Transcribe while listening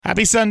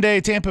Happy Sunday,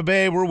 Tampa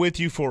Bay. We're with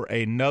you for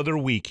another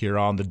week here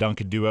on the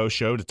Duncan Duo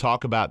Show to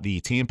talk about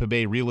the Tampa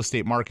Bay real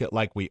estate market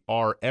like we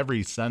are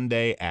every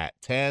Sunday at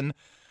 10.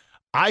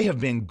 I have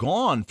been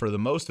gone for the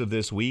most of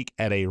this week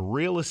at a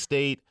real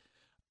estate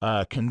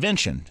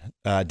convention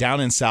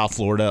down in South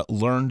Florida.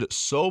 Learned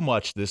so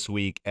much this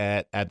week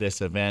at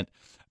this event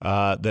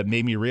that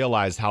made me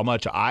realize how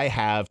much I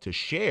have to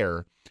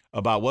share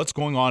about what's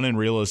going on in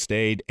real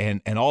estate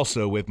and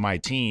also with my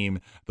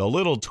team, the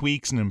little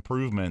tweaks and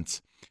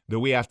improvements that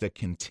we have to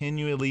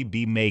continually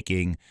be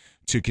making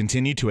to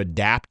continue to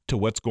adapt to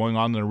what's going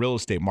on in the real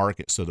estate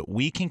market so that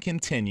we can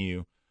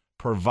continue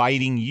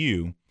providing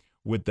you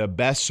with the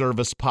best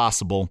service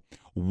possible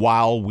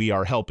while we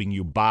are helping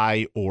you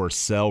buy or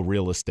sell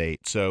real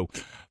estate. So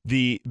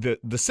the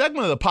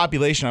segment of the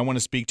population I want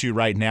to speak to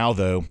right now,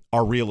 though,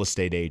 are real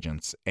estate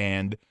agents.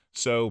 And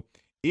so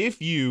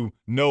if you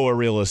know a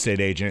real estate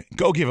agent,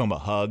 go give them a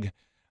hug.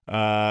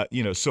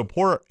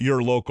 Support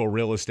your local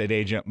real estate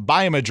agent,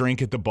 buy them a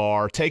drink at the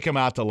bar, take them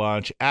out to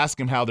lunch, ask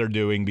them how they're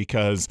doing,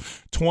 because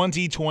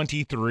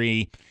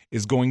 2023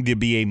 is going to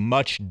be a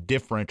much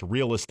different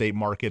real estate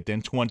market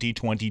than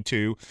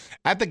 2022.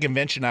 At the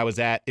convention I was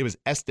at, it was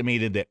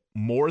estimated that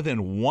more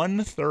than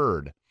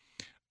 1/3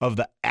 of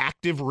the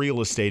active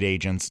real estate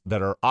agents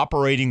that are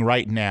operating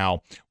right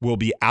now will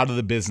be out of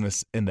the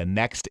business in the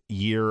next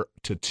year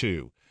to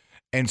two.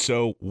 And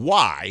so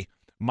why,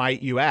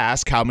 might you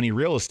ask,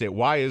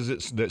 why is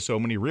it that so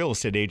many real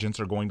estate agents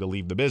are going to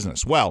leave the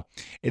business? Well,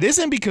 it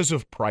isn't because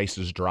of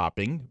prices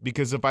dropping,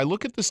 because if I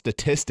look at the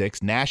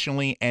statistics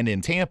nationally and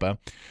in Tampa,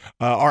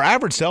 our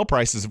average sale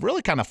prices have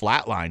really kind of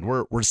flatlined.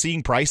 We're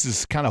seeing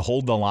prices kind of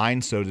hold the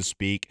line, so to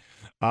speak.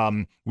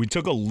 We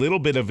took a little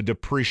bit of a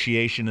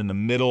depreciation in the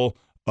middle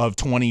of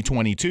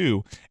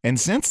 2022, and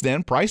since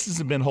then, prices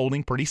have been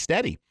holding pretty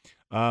steady.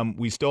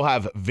 We still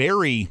have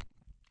very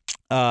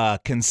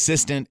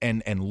consistent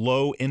and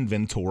low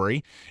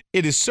inventory.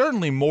 It is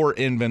certainly more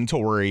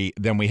inventory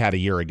than we had a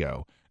year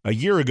ago. A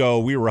year ago,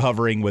 we were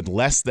hovering with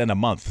less than a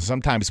month,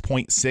 sometimes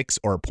 0.6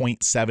 or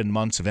 0.7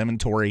 months of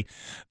inventory.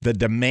 The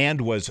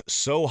demand was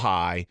so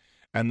high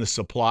and the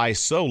supply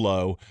so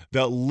low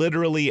that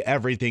literally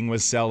everything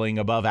was selling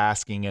above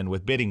asking and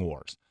with bidding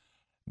wars.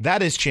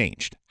 That has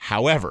changed.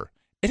 However,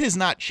 it has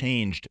not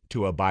changed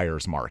to a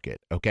buyer's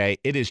market, okay?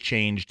 It has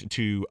changed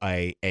to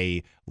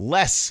a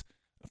less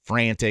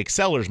frantic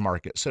seller's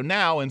market. So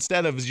now,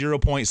 instead of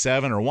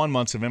 0.7 or 1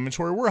 month of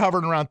inventory, we're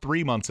hovering around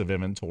 3 months of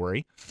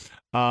inventory.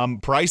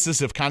 Prices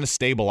have kind of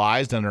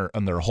stabilized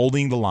and they're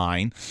holding the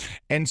line.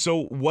 And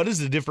so what is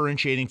the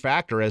differentiating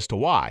factor as to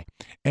why?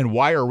 And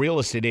why are real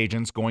estate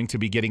agents going to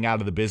be getting out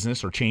of the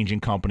business or changing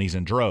companies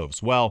in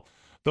droves? Well,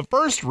 the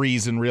first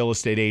reason there are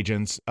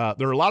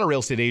a lot of real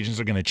estate agents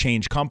are going to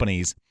change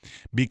companies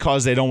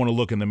because they don't want to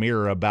look in the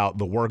mirror about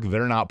the work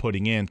they're not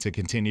putting in to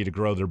continue to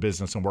grow their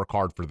business and work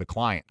hard for the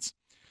clients.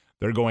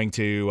 They're going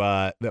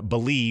to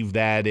believe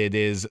that it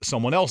is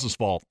someone else's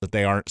fault that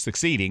they aren't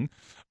succeeding,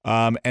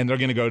 and they're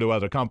going to go to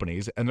other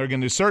companies. And they're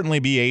going to certainly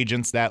be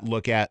agents that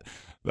look at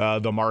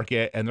the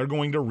market, and they're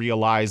going to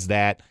realize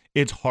that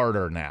it's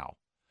harder now.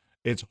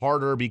 It's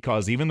harder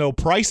because even though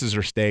prices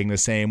are staying the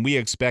same, we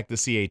expect to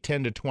see a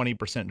 10 to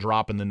 20%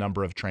 drop in the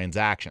number of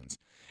transactions.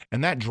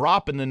 And that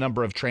drop in the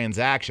number of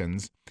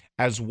transactions,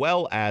 as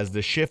well as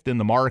the shift in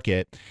the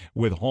market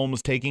with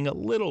homes taking a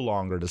little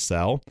longer to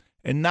sell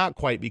and not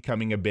quite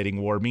becoming a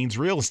bidding war, means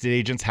real estate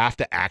agents have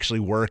to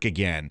actually work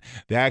again.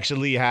 They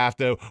actually have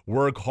to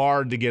work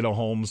hard to get a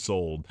home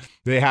sold.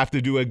 They have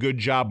to do a good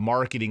job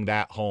marketing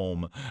that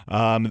home.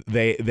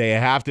 They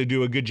have to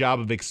do a good job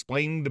of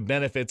explaining the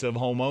benefits of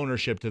home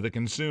ownership to the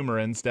consumer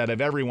instead of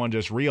everyone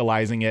just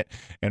realizing it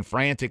and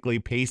frantically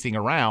pacing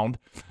around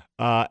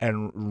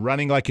and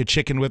running like a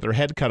chicken with their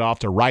head cut off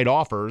to write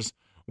offers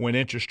when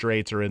interest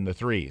rates are in the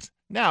threes.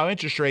 Now,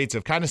 interest rates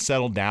have kind of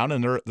settled down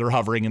and they're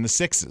hovering in the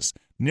sixes,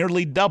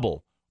 nearly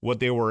double what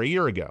they were a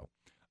year ago.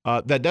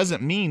 That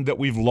doesn't mean that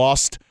we've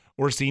lost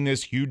or seen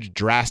this huge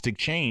drastic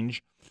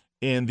change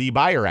in the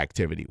buyer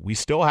activity. We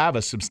still have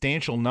a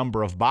substantial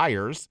number of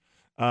buyers,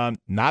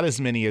 not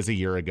as many as a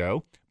year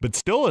ago, but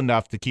still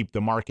enough to keep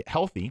the market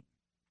healthy.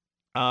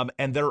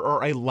 And there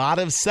are a lot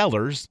of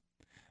sellers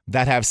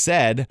that have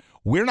said,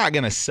 we're not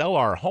going to sell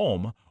our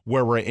home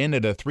where we're in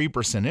at a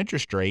 3%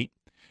 interest rate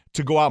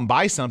to go out and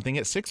buy something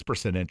at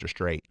 6% interest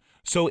rate.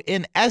 So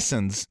in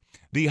essence,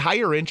 the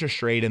higher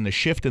interest rate and the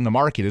shift in the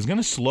market is going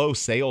to slow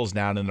sales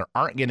down, and there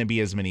aren't going to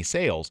be as many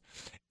sales.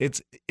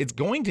 It's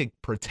going to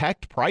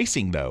protect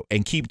pricing, though,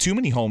 and keep too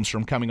many homes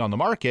from coming on the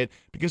market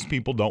because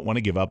people don't want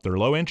to give up their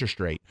low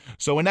interest rate.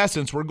 So in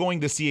essence, we're going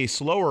to see a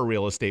slower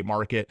real estate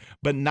market,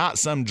 but not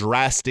some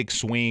drastic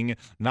swing,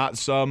 not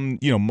some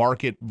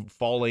market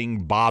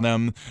falling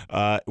bottom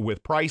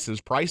with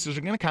prices. Prices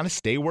are going to kind of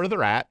stay where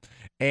they're at,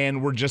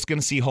 and we're just going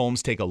to see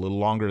homes take a little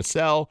longer to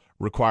sell,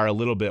 require a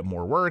little bit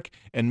more work,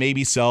 and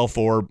maybe sell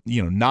for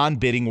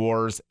non-bidding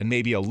wars and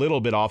maybe a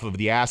little bit off of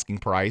the asking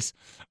price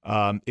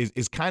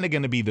is kind of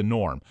going to be the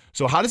norm.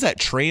 So how does that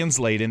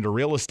translate into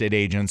real estate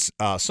agents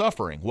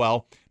suffering?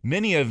 Well,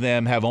 many of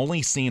them have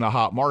only seen a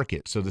hot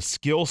market. So the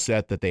skill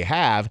set that they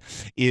have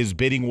is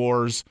bidding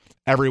wars.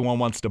 Everyone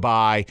wants to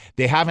buy.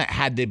 They haven't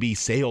had to be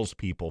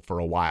salespeople for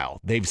a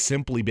while. They've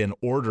simply been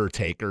order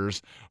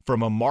takers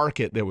from a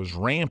market that was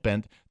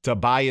rampant to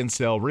buy and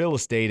sell real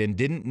estate and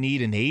didn't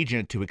need an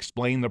agent to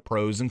explain the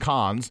pros and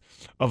cons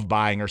of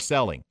buying or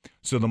selling.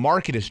 So the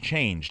market has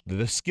changed.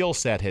 The skill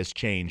set has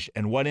changed.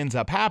 And what ends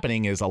up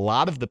happening is a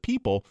lot of the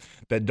people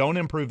that don't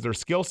improve their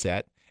skill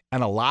set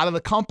and a lot of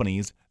the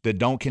companies that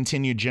don't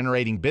continue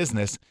generating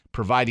business,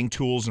 providing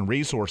tools and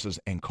resources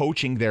and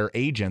coaching their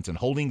agents and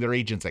holding their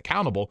agents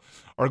accountable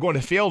are going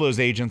to fail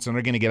those agents and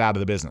are going to get out of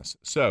the business.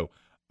 So,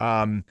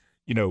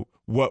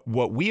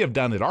 what we have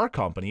done at our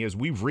company is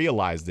we've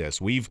realized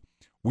this. We've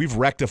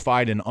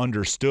rectified and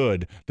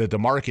understood that the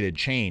market had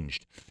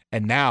changed.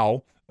 And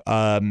now,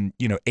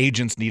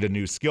 agents need a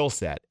new skill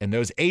set. And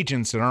those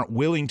agents that aren't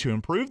willing to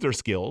improve their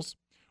skills,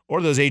 or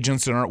those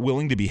agents that aren't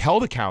willing to be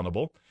held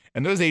accountable,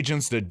 and those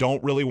agents that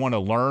don't really want to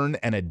learn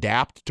and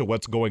adapt to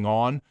what's going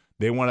on,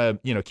 they want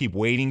to, keep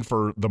waiting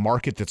for the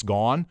market that's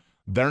gone.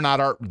 They're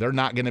not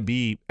going to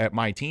be at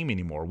my team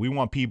anymore. We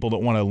want people that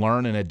want to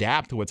learn and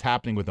adapt to what's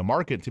happening with the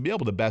market to be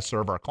able to best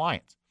serve our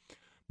clients.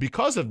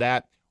 Because of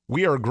that,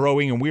 we are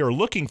growing and we are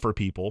looking for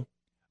people.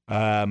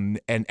 And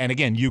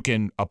again, you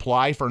can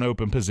apply for an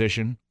open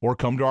position or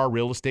come to our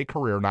real estate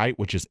career night,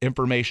 which is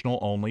informational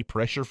only,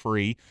 pressure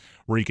free,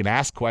 where you can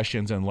ask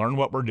questions and learn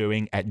what we're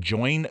doing at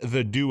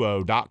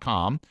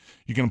jointheduo.com.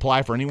 You can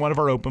apply for any one of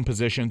our open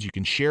positions. You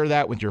can share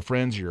that with your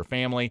friends or your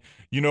family.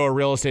 You know a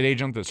real estate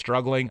agent that's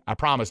struggling. I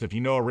promise if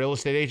you know a real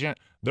estate agent,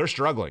 they're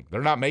struggling.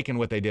 They're not making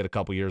what they did a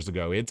couple years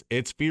ago.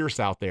 It's fierce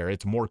out there.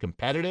 It's more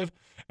competitive,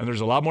 and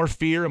there's a lot more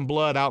fear and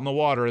blood out in the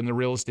water in the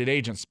real estate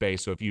agent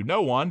space. So if you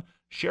know one,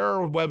 share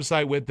our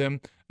website with them.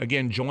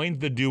 Again,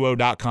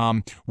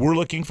 jointheduo.com. We're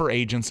looking for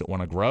agents that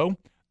want to grow,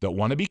 that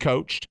want to be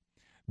coached,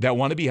 that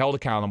want to be held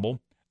accountable,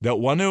 that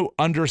want to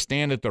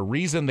understand that the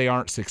reason they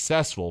aren't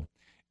successful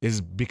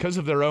is because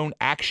of their own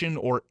action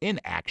or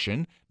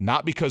inaction,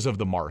 not because of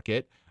the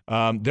market.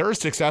 There are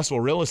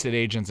successful real estate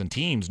agents and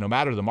teams no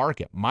matter the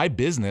market. My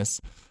business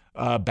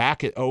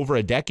back over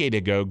a decade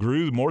ago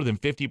grew more than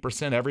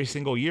 50% every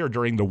single year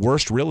during the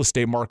worst real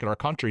estate market our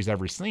country's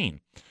ever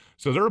seen.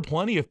 So there are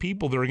plenty of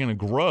people that are going to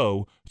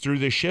grow through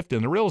this shift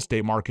in the real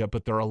estate market,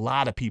 but there are a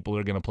lot of people that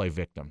are going to play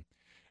victim.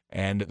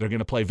 And they're going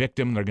to play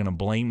victim. They're going to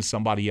blame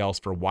somebody else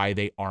for why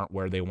they aren't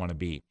where they want to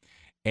be.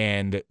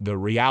 And the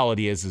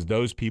reality is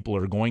those people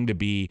are going to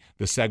be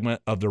the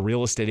segment of the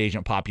real estate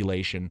agent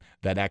population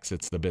that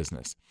exits the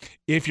business.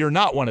 If you're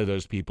not one of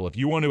those people, if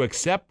you want to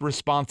accept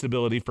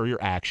responsibility for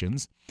your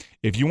actions,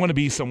 if you want to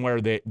be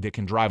somewhere that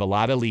can drive a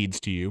lot of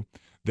leads to you,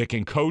 that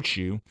can coach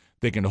you,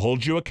 that can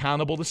hold you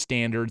accountable to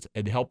standards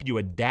and help you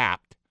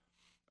adapt,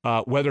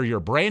 whether you're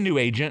a brand new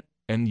agent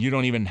and you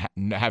don't even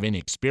have any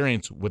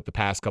experience with the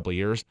past couple of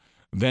years,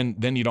 then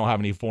you don't have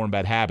any foreign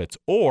bad habits,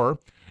 or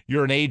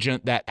you're an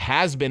agent that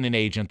has been an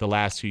agent the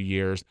last few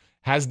years,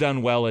 has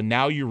done well, and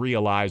now you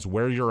realize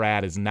where you're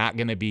at is not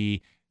going to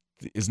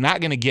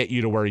get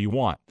you to where you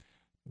want.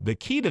 The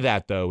key to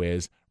that, though,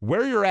 is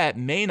where you're at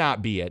may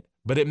not be it,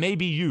 but it may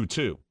be you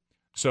too.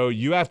 So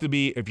you have to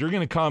be, if you're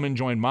going to come and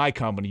join my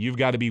company, you've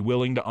got to be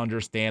willing to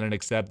understand and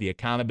accept the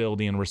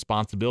accountability and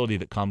responsibility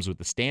that comes with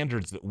the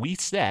standards that we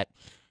set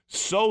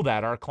so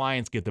that our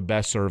clients get the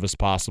best service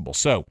possible.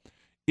 So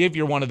if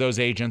you're one of those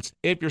agents,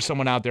 if you're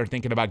someone out there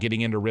thinking about getting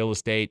into real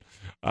estate,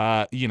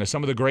 some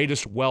of the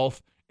greatest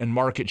wealth and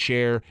market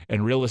share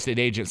and real estate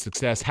agent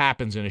success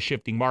happens in a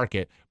shifting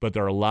market, but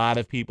there are a lot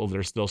of people that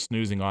are still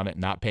snoozing on it,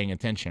 not paying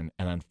attention.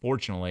 And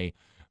unfortunately,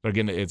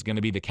 it's going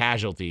to be the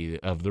casualty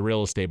of the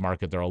real estate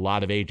market. There are a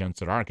lot of agents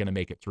that aren't going to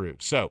make it through.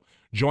 So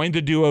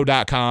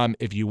jointheduo.com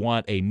if you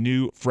want a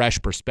new, fresh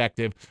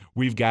perspective.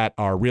 We've got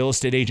our real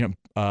estate agent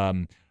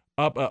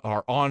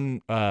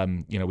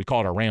we call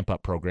it our ramp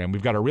up program.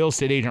 We've got our real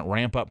estate agent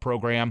ramp up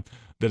program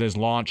that is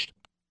launched.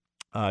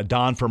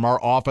 Don from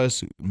our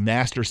office,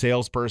 master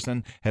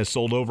salesperson, has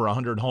sold over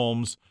 100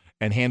 homes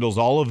and handles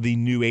all of the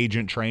new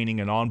agent training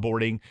and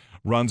onboarding,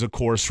 runs a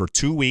course for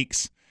 2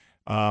 weeks.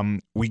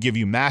 We give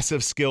you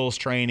massive skills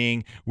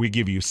training. We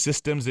give you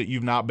systems that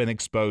you've not been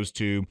exposed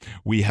to.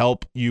 We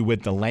help you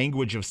with the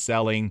language of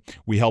selling.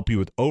 We help you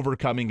with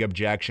overcoming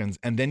objections.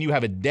 And then you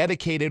have a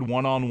dedicated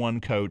one-on-one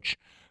coach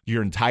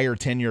your entire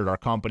tenure at our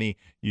company.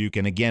 You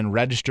can, again,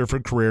 register for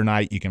Career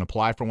Night. You can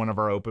apply for one of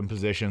our open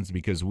positions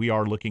because we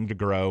are looking to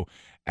grow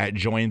at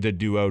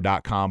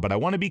jointheduo.com. But I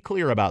want to be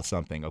clear about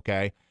something,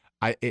 okay?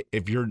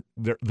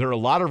 There are a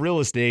lot of real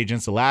estate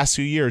agents the last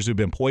few years who've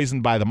been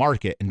poisoned by the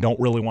market and don't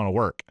really want to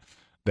work.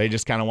 They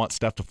just kind of want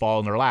stuff to fall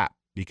in their lap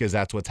because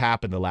that's what's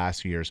happened the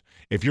last few years.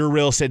 If you're a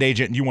real estate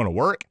agent and you want to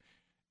work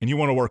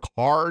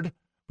hard,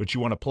 but you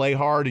want to play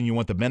hard and you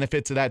want the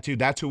benefits of that too,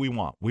 that's who we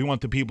want. We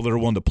want the people that are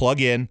willing to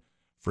plug in,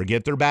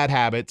 forget their bad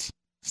habits,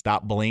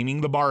 stop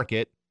blaming the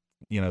market,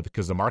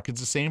 because the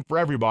market's the same for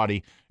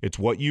everybody. It's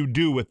what you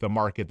do with the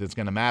market that's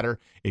going to matter.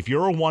 If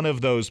you're one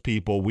of those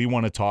people, we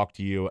want to talk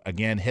to you.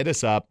 Again, hit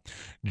us up,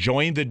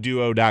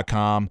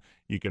 jointheduo.com.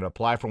 You can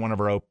apply for one of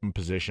our open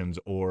positions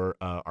or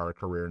our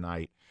career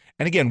night.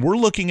 And again, we're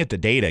looking at the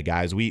data,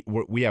 guys. We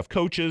have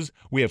coaches,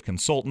 we have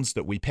consultants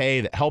that we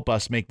pay that help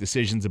us make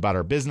decisions about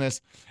our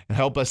business and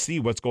help us see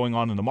what's going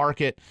on in the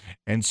market.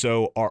 And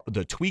so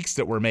the tweaks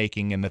that we're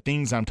making and the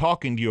things I'm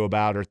talking to you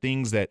about are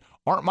things that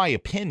aren't my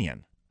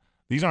opinion.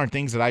 These aren't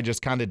things that I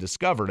just kind of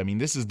discovered. I mean,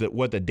 this is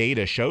what the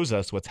data shows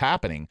us what's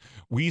happening.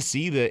 We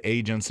see the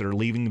agents that are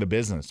leaving the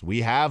business. We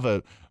have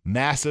a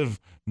massive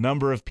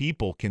number of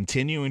people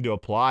continuing to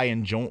apply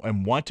and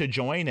want to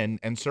join,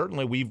 and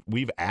certainly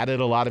we've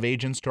added a lot of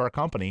agents to our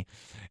company.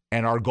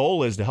 And our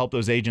goal is to help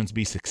those agents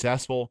be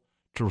successful,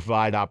 to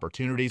provide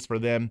opportunities for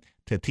them,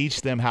 to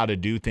teach them how to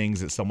do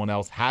things that someone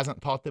else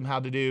hasn't taught them how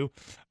to do.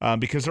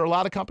 Because there are a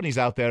lot of companies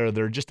out there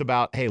that are just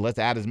about, hey, let's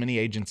add as many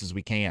agents as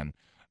we can.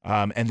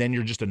 And then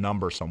you're just a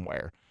number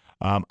somewhere.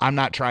 I'm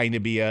not trying to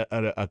be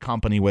a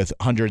company with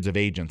hundreds of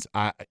agents.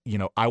 I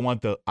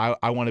want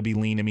to be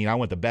lean and mean. I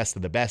want the best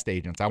of the best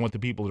agents. I want the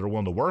people that are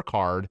willing to work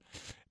hard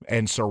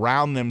and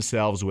surround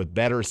themselves with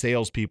better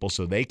salespeople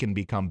so they can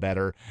become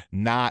better,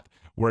 not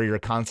where you're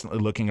constantly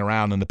looking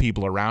around and the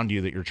people around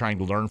you that you're trying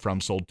to learn from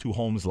sold 2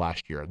 homes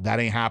last year. That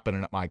ain't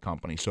happening at my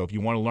company. So if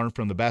you want to learn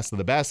from the best of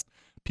the best,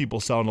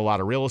 people selling a lot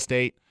of real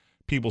estate,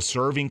 people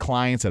serving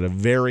clients at a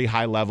very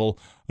high level.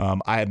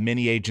 I have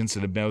many agents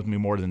that have been with me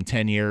more than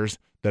 10 years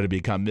that have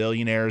become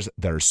millionaires,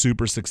 that are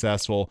super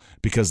successful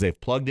because they've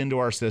plugged into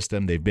our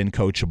system, they've been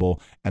coachable,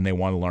 and they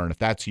want to learn. If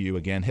that's you,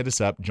 again, hit us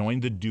up,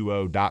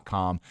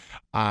 jointheduo.com,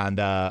 and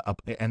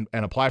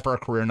apply for our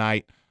career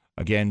night.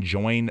 Again,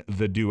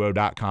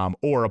 jointheduo.com,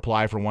 or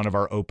apply for one of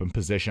our open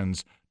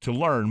positions to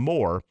learn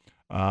more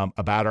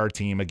about our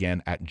team,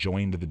 again, at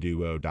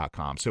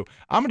jointheduo.com. So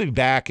I'm going to be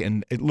back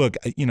and look,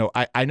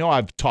 I know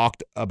I've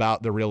talked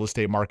about the real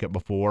estate market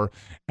before,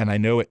 and I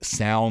know it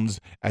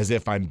sounds as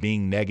if I'm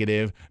being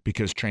negative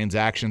because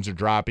transactions are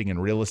dropping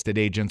and real estate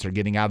agents are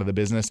getting out of the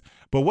business.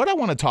 But what I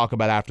want to talk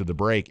about after the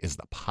break is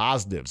the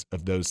positives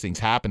of those things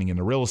happening in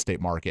the real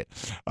estate market.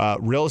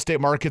 Real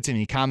estate markets and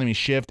the economy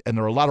shift, and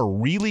there are a lot of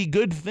really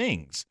good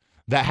things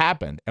that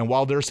happened. And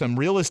while there's some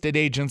real estate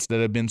agents that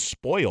have been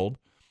spoiled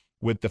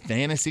with the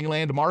fantasy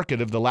land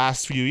market of the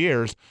last few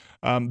years,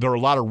 there are a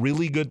lot of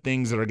really good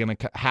things that are going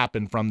to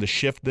happen from the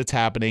shift that's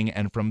happening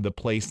and from the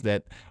place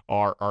that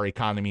our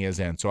economy is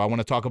in. So I want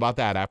to talk about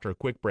that after a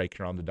quick break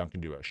here on the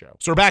Duncan Duo Show.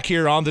 So we're back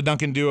here on the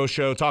Duncan Duo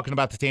Show talking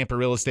about the Tampa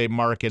real estate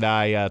market.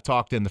 I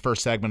talked in the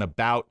first segment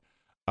about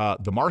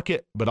the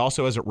market, but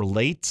also as it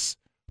relates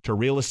to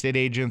real estate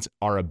agents,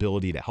 our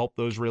ability to help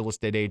those real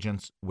estate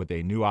agents with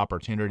a new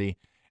opportunity,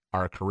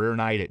 our career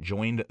night at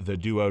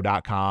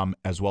jointheduo.com,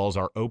 as well as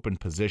our open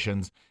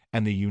positions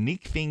and the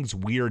unique things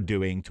we're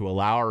doing to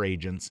allow our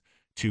agents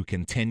to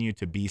continue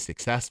to be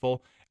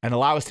successful and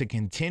allow us to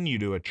continue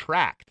to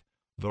attract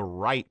the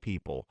right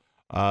people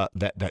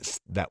that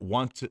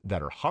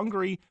are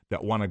hungry,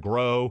 that want to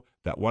grow,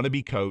 that want to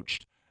be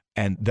coached,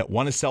 and that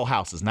want to sell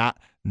houses, not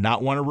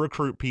want to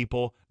recruit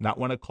people, not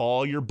want to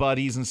call your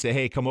buddies and say,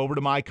 hey, come over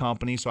to my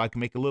company so I can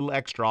make a little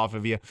extra off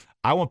of you.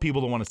 I want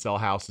people to want to sell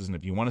houses, and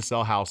if you want to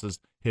sell houses,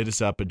 hit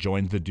us up at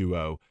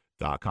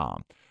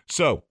jointheduo.com.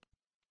 So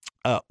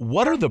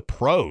what are the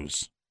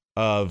pros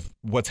of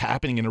what's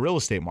happening in the real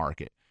estate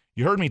market?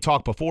 You heard me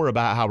talk before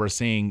about how we're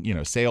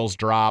seeing, sales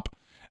drop,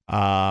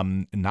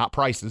 not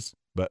prices,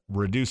 but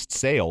reduced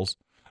sales.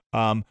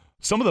 Some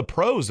of the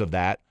pros of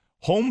that: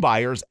 home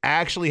buyers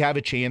actually have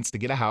a chance to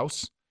get a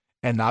house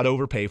and not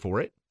overpay for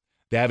it.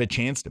 They have a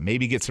chance to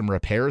maybe get some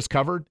repairs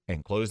covered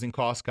and closing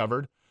costs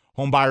covered.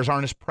 Home buyers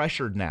aren't as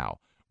pressured now.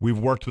 We've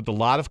worked with a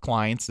lot of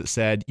clients that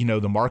said,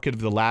 the market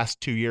of the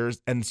last 2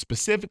 years, and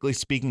specifically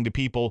speaking to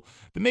people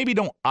that maybe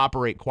don't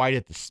operate quite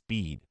at the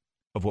speed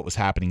of what was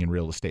happening in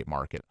real estate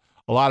market.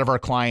 A lot of our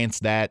clients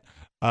that,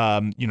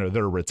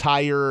 they're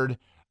retired,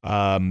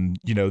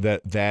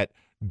 that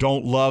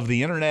don't love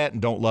the internet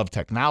and don't love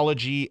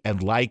technology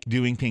and like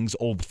doing things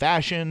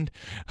old-fashioned,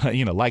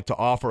 like to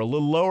offer a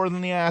little lower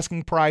than the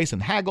asking price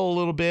and haggle a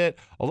little bit.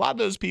 A lot of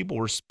those people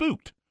were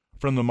spooked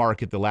from the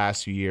market the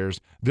last few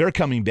years. They're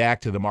coming back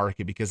to the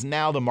market because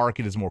now the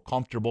market is more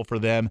comfortable for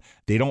them.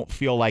 They don't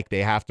feel like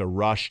they have to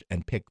rush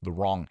and pick the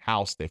wrong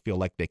house. They feel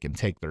like they can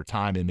take their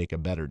time and make a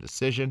better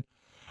decision.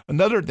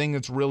 Another thing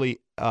that's really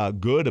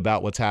good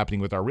about what's happening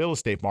with our real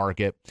estate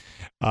market,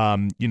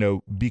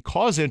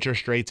 because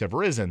interest rates have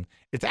risen,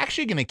 it's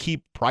actually going to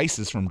keep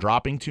prices from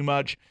dropping too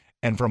much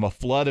and from a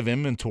flood of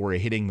inventory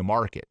hitting the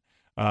market.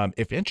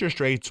 If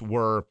interest rates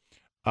were,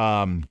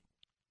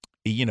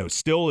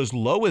 still as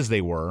low as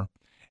they were,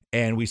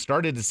 and we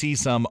started to see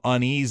some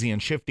uneasy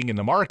and shifting in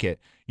the market,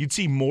 you'd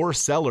see more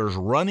sellers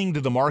running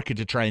to the market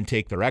to try and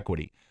take their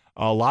equity.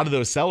 A lot of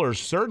those sellers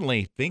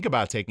certainly think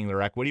about taking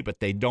their equity, but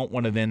they don't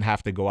want to then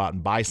have to go out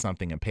and buy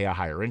something and pay a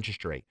higher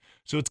interest rate.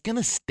 So it's going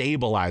to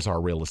stabilize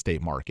our real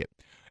estate market.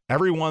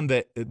 Everyone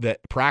that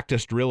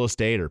practiced real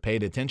estate or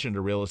paid attention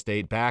to real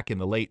estate back in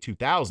the late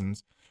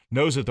 2000s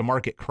knows that the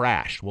market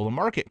crashed. Well, the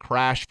market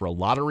crashed for a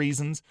lot of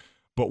reasons,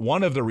 but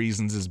one of the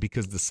reasons is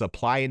because the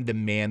supply and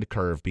demand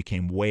curve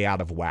became way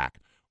out of whack.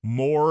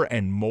 more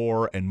and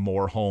more and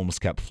more homes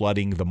kept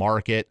flooding the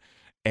market,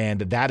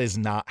 and that is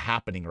not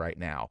happening right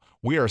now.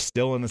 We are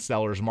still in the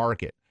seller's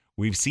market.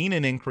 We've seen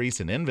an increase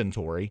in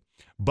inventory,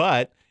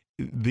 but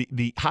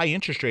the high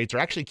interest rates are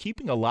actually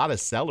keeping a lot of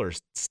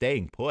sellers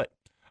staying put.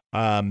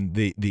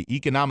 The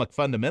economic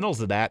fundamentals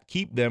of that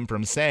keep them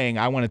from saying,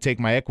 I want to take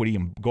my equity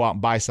and go out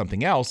and buy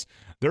something else.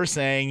 They're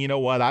saying, you know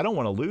what, I don't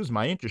want to lose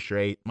my interest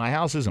rate. My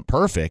house isn't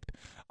perfect.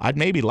 I'd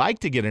maybe like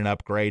to get an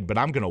upgrade, but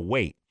I'm going to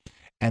wait.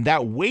 And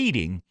that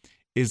waiting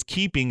is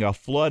keeping a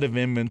flood of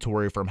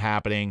inventory from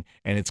happening,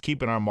 and it's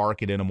keeping our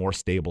market in a more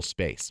stable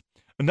space.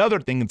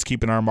 Another thing that's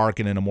keeping our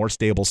market in a more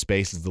stable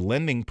space is the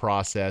lending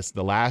process.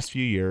 The last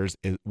few years,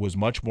 it was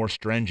much more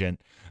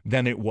stringent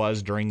than it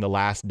was during the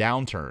last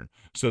downturn.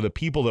 So the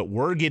people that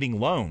were getting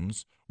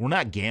loans were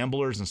not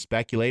gamblers and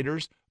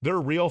speculators. They're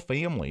real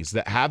families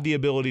that have the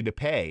ability to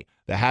pay,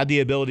 that had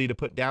the ability to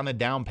put down a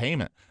down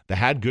payment, that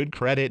had good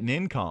credit and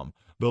income.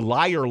 The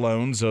liar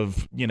loans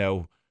of,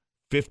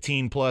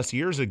 15 plus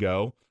years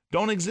ago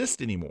don't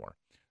exist anymore.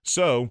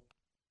 So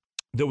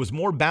there was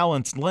more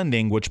balanced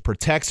lending, which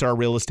protects our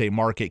real estate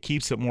market,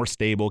 keeps it more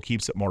stable,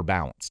 keeps it more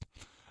balanced.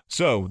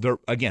 So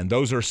again,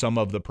 those are some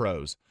of the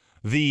pros.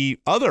 The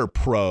other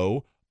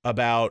pro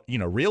about,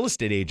 real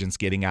estate agents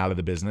getting out of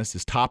the business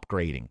is top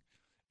grading.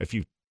 If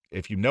you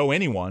know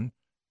anyone,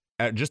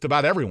 just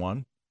about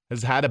everyone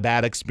has had a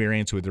bad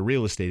experience with a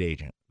real estate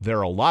agent. There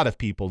are a lot of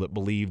people that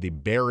believe the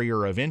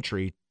barrier of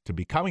entry to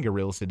becoming a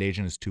real estate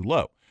agent is too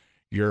low.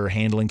 You're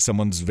handling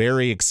someone's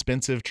very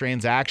expensive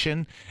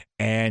transaction,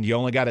 and you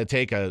only got to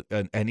take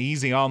an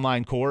easy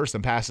online course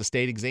and pass a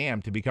state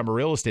exam to become a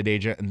real estate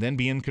agent and then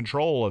be in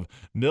control of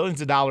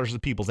millions of dollars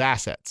of people's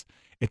assets.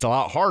 It's a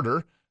lot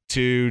harder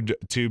to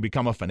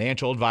become a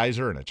financial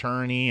advisor, an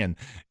attorney, and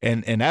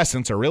in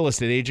essence, a real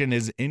estate agent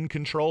is in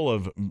control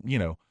of,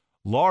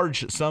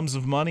 large sums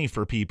of money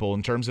for people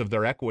in terms of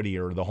their equity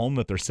or the home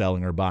that they're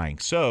selling or buying.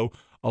 So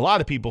a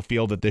lot of people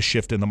feel that this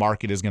shift in the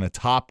market is going to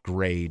top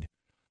grade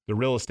the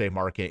real estate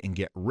market and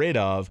get rid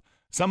of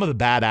some of the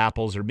bad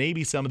apples or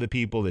maybe some of the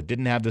people that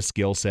didn't have the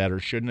skill set or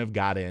shouldn't have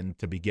got in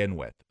to begin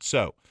with.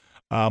 So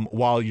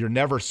while you're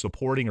never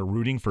supporting or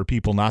rooting for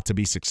people not to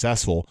be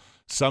successful,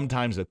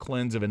 sometimes a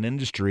cleanse of an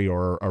industry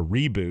or a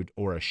reboot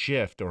or a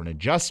shift or an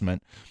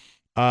adjustment,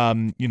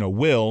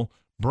 will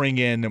bring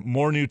in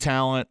more new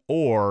talent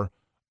or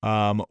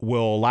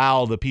will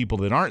allow the people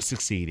that aren't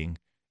succeeding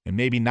and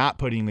maybe not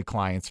putting the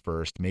clients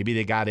first. Maybe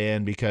they got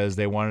in because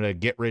they wanted a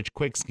get rich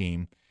quick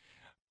scheme.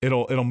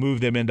 It'll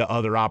move them into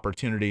other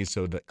opportunities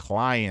so that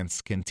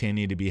clients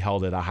continue to be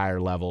held at a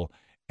higher level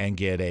and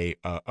get a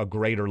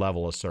greater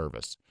level of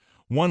service.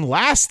 One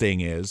last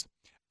thing is,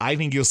 I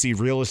think you'll see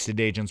real estate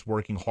agents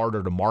working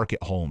harder to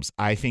market homes.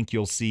 I think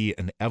you'll see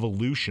an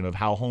evolution of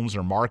how homes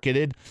are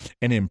marketed,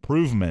 an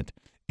improvement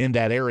in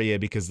that area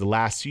because the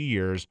last few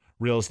years,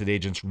 real estate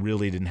agents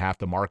really didn't have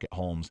to market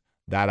homes.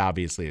 That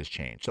obviously has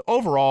changed. So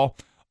overall,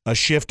 a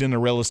shift in the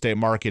real estate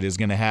market is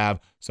going to have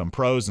some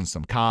pros and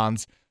some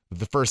cons.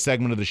 The first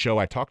segment of the show,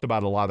 I talked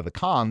about a lot of the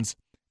cons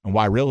and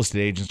why real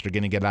estate agents are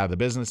going to get out of the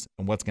business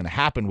and what's going to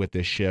happen with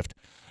this shift,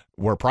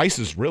 where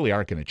prices really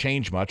aren't going to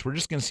change much. We're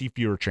just going to see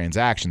fewer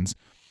transactions.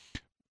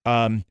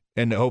 And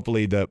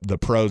hopefully the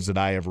pros that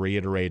I have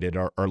reiterated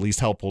are at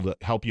least helpful to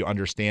help you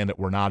understand that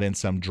we're not in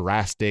some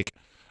drastic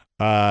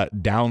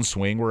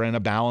downswing. We're in a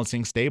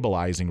balancing,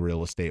 stabilizing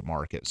real estate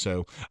market.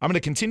 So I'm going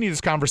to continue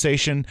this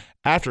conversation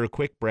after a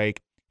quick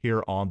break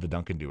here on the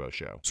Duncan Duo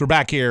Show. So we're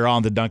back here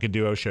on the Duncan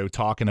Duo Show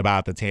talking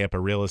about the Tampa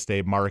real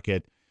estate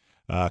market.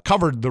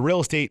 Covered the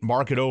real estate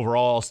market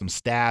overall, some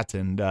stats,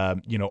 and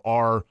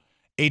our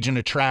agent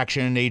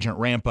attraction, agent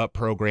ramp up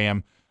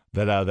program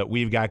that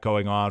we've got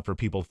going on for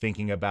people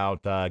thinking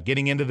about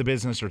getting into the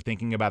business or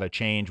thinking about a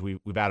change.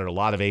 We've added a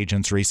lot of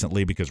agents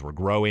recently because we're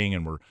growing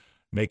and we're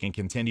making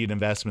continued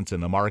investments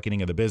in the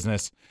marketing of the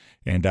business,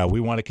 and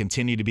we want to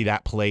continue to be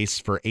that place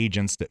for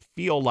agents that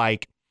feel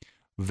like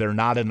they're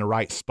not in the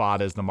right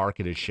spot as the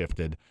market has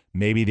shifted.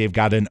 Maybe they've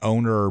got an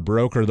owner or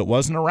broker that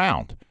wasn't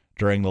around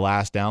during the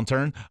last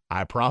downturn.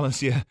 I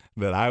promise you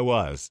that I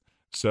was.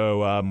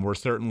 So we're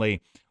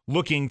certainly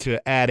looking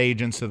to add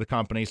agents to the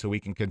company so we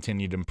can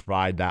continue to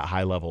provide that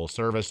high level of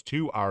service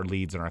to our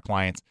leads and our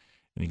clients.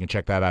 And you can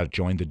check that out at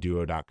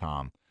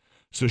jointheduo.com.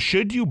 So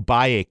should you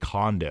buy a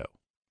condo?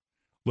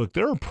 Look,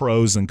 there are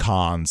pros and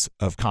cons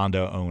of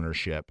condo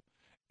ownership.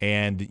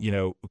 And,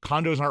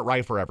 condos aren't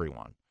right for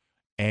everyone.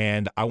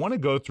 And I want to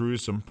go through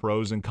some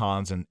pros and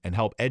cons and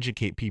help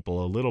educate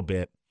people a little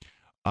bit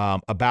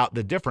about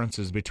the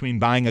differences between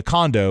buying a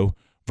condo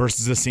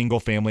versus a single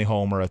family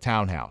home or a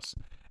townhouse.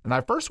 And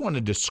I first want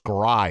to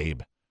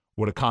describe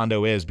what a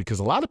condo is because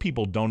a lot of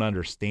people don't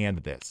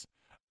understand this.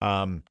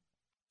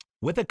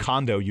 With a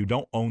condo, you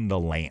don't own the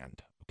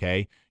land,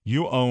 okay?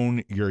 You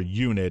own your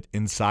unit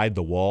inside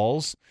the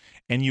walls,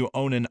 and you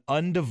own an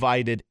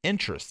undivided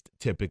interest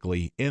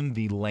typically in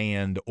the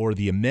land or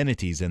the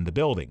amenities in the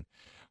building.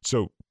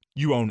 So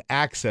you own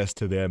access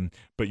to them,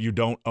 but you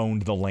don't own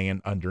the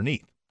land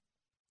underneath.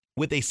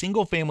 With a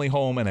single family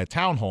home and a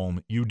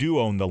townhome, you do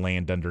own the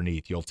land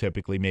underneath. You'll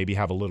typically maybe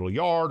have a little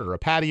yard or a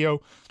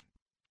patio,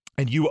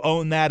 and you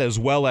own that as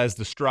well as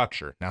the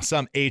structure. Now,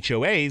 some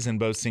HOAs in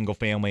both single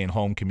family and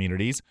home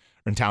communities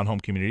or in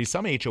townhome communities,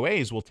 some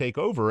HOAs will take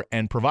over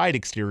and provide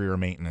exterior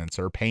maintenance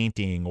or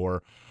painting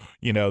or,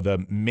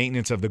 the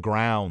maintenance of the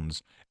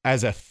grounds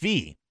as a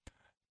fee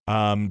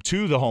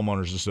to the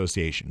homeowners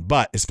association.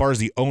 But as far as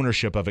the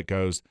ownership of it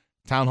goes,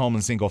 townhome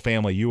and single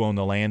family, you own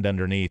the land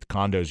underneath.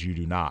 Condos, you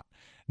do not.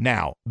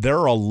 Now, there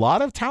are a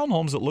lot of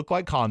townhomes that look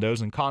like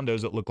condos and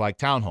condos that look like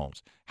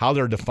townhomes. How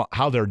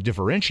they're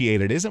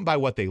differentiated isn't by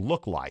what they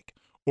look like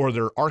or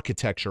their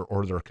architecture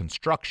or their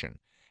construction.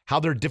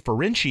 How they're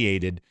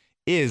differentiated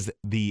is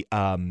the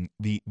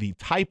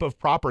type of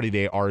property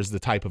they are, is the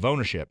type of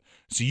ownership.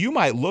 So you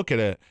might look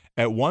at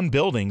one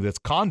building that's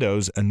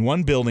condos and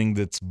one building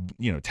that's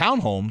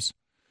townhomes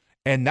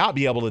and not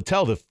be able to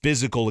tell the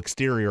physical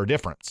exterior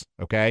difference.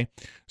 Okay,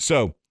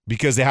 so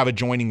because they have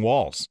adjoining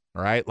walls,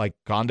 all right, like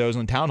condos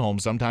and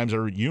townhomes sometimes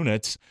are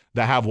units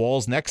that have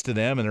walls next to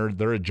them and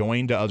they're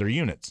adjoined to other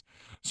units.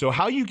 So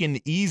how you can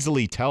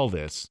easily tell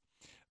this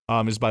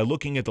is by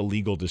looking at the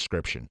legal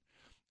description.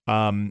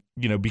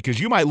 Because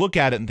you might look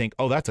at it and think,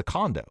 oh, that's a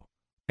condo.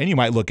 And you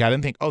might look at it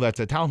and think, oh, that's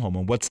a townhome.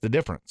 And what's the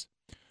difference?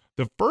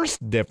 The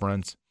first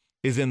difference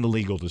is in the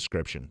legal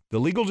description. The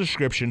legal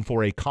description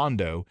for a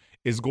condo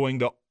is going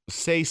to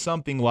say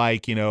something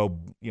like,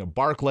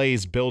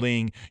 Barclays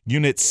building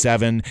unit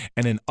 7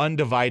 and an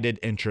undivided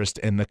interest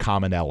in the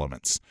common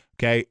elements.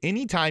 Okay.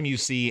 Anytime you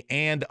see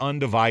and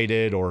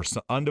undivided or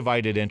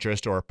undivided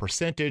interest or a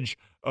percentage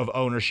of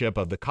ownership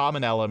of the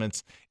common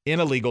elements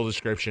in a legal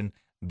description,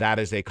 that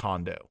is a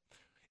condo.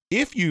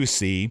 If you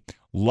see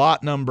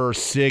lot number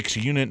 6,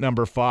 unit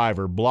number 5,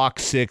 or block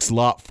 6,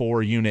 lot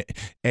 4 unit,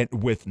 and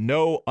with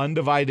no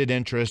undivided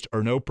interest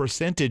or no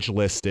percentage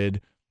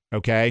listed,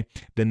 okay,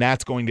 then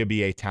that's going to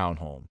be a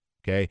townhome.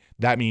 Okay,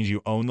 that means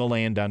you own the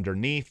land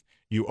underneath,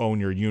 you own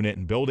your unit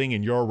and building,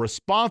 and you're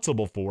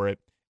responsible for it,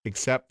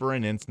 except for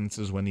in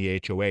instances when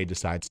the HOA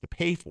decides to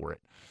pay for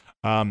it.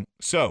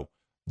 So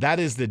that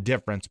is the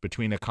difference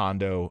between a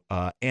condo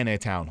and a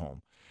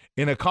townhome.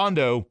 In a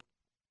condo,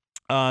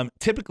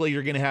 typically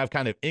you're going to have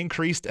kind of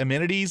increased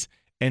amenities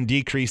and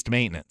decreased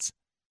maintenance,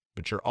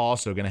 but you're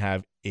also going to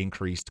have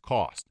increased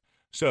cost.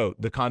 So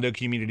the condo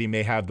community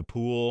may have the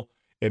pool,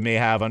 it may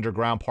have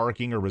underground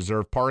parking or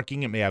reserved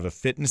parking, it may have a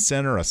fitness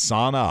center, a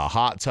sauna, a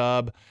hot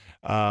tub,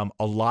 a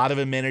lot of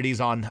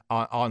amenities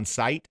on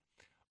site,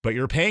 but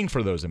you're paying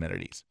for those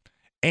amenities.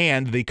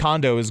 And the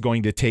condo is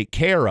going to take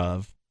care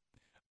of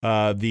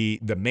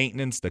the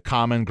maintenance, the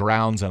common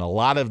grounds, and a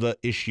lot of the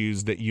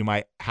issues that you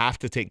might have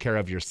to take care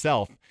of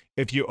yourself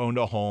if you owned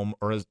a home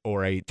or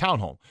a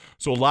townhome.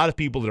 So a lot of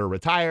people that are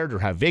retired or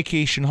have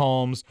vacation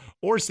homes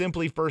or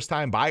simply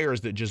first-time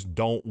buyers that just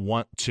don't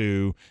want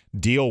to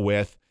deal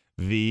with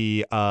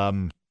the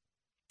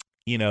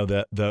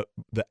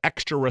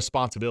extra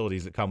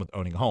responsibilities that come with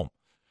owning a home.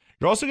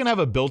 You're also going to have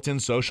a built-in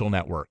social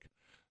network.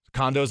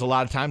 Condos, a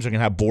lot of times, are going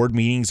to have board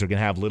meetings. They're going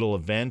to have little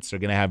events. They're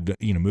going to have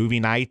movie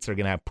nights. They're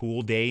going to have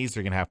pool days.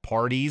 They're going to have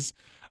parties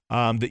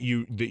that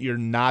you're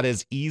not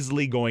as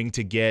easily going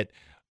to get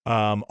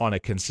on a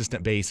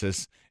consistent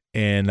basis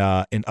in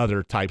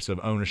other types of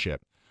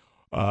ownership.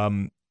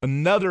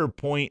 Another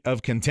point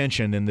of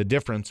contention in the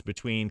difference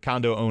between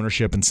condo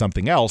ownership and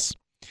something else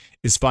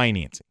is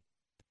financing.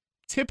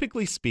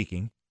 Typically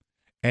speaking,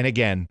 and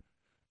again,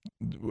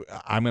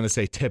 I'm going to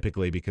say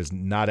typically because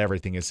not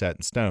everything is set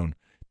in stone.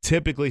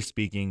 Typically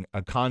speaking,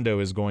 a condo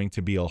is going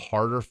to be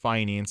harder to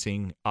finance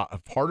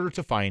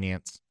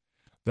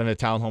than a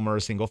townhome or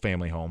a single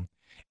family home,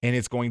 and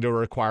it's going to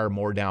require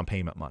more down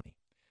payment money.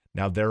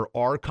 Now, there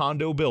are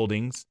condo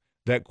buildings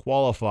that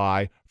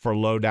qualify for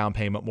low down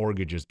payment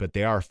mortgages, but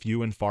they are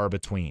few and far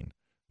between.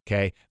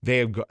 Okay,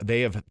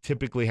 they have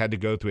typically had to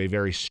go through a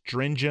very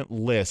stringent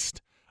list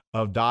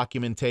of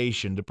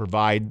documentation to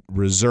provide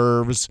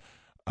reserves,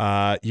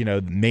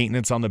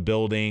 maintenance on the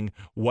building,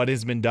 what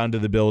has been done to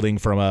the building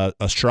from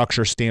a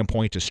structure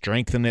standpoint to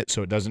strengthen it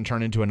so it doesn't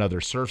turn into another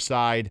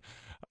Surfside.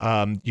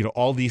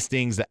 All these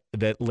things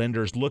that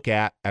lenders look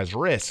at as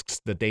risks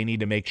that they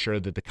need to make sure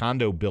that the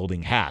condo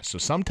building has. So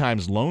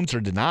sometimes loans are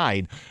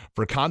denied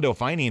for condo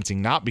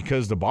financing, not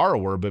because the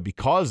borrower, but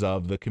because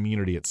of the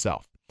community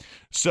itself.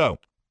 So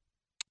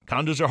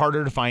condos are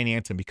harder to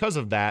finance, and because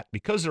of that,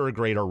 because they're a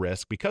greater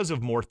risk, because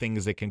of more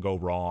things that can go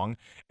wrong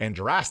and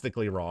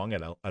drastically wrong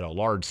at a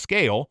large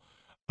scale,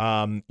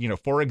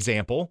 for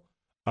example,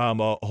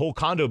 a whole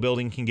condo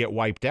building can get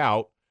wiped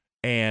out,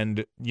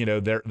 and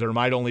there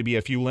might only be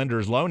a few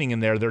lenders loaning in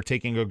there. They're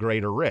taking a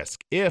greater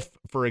risk. If,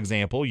 for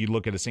example, you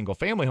look at a single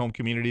family home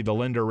community, the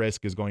lender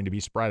risk is going to be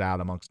spread out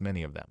amongst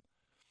many of them.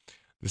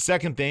 The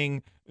second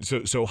thing,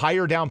 so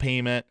higher down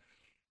payment,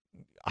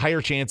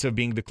 higher chance of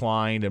being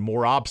declined, and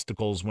more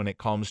obstacles when it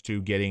comes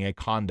to getting a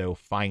condo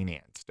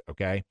financed.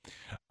 Okay.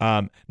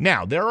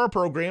 Now there are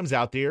programs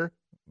out there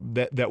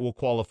that will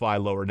qualify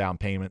lower down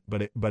payment,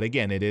 but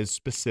again, it is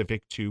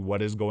specific to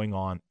what is going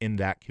on in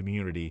that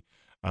community.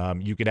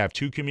 You could have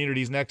two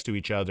communities next to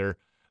each other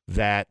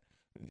that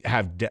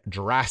have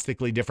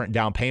drastically different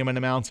down payment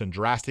amounts and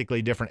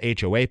drastically different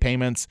HOA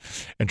payments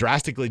and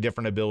drastically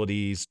different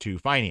abilities to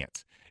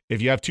finance.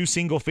 If you have two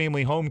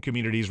single-family home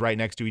communities right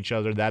next to each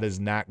other, that is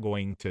not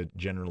going to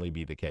generally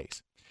be the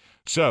case.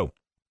 So,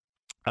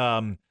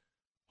 homeowners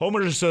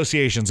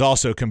associations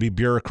also can be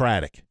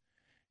bureaucratic.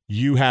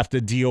 You have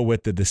to deal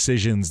with the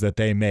decisions that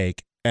they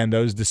make, and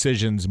those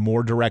decisions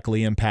more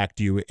directly impact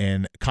you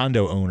in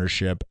condo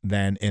ownership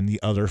than in the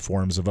other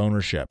forms of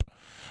ownership.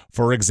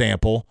 For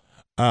example,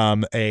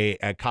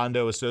 a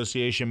condo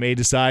association may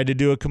decide to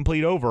do a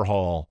complete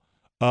overhaul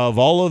of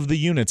all of the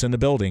units in the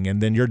building,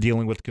 and then you're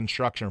dealing with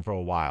construction for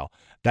a while.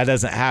 That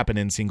doesn't happen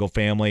in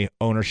single-family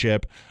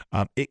ownership.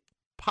 It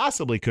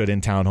possibly could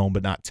in townhome,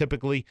 but not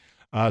typically.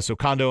 So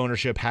condo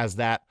ownership has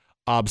that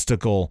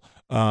obstacle,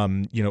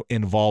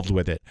 involved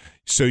with it.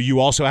 So you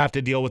also have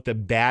to deal with the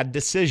bad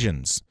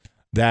decisions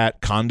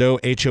that condo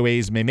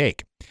HOAs may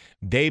make.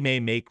 They may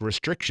make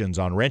restrictions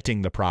on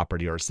renting the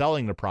property or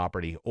selling the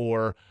property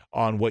or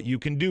on what you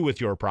can do with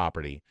your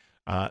property.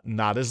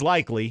 Not as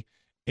likely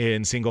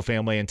in single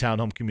family and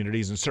townhome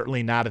communities, and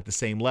certainly not at the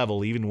same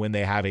level. Even when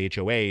they have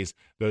HOAs,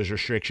 those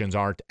restrictions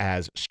aren't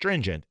as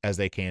stringent as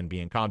they can be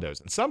in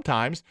condos. And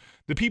sometimes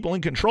the people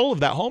in control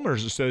of that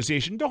homeowners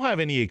association don't have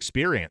any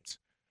experience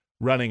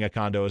running a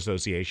condo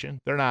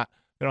association. They don't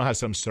have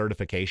some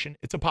certification.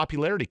 It's a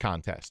popularity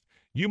contest.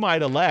 You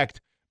might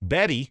elect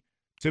Betty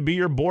to be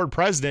your board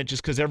president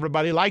just because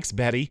everybody likes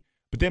Betty,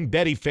 but then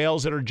Betty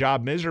fails at her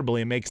job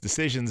miserably and makes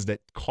decisions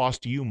that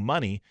cost you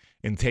money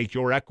and take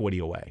your equity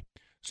away.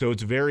 So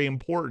it's very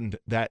important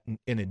that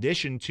in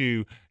addition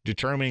to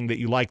determining that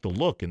you like the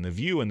look and the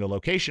view and the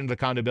location of the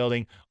condo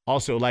building,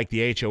 also like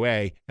the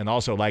HOA and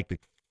also like the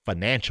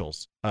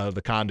financials of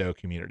the condo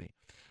community.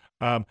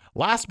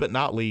 Last but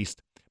not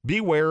least, be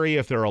wary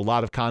if there are a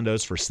lot of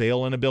condos for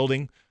sale in a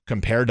building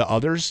compared to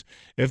others.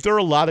 If there are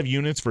a lot of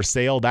units for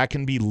sale, that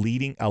can be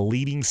a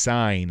leading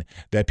sign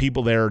that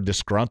people there are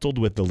disgruntled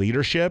with the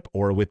leadership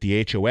or with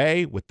the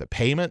HOA, with the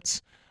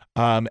payments,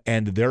 and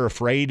they're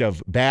afraid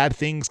of bad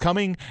things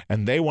coming,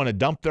 and they want to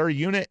dump their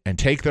unit and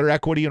take their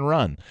equity and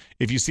run.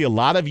 If you see a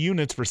lot of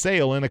units for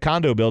sale in a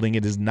condo building,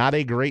 it is not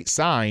a great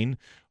sign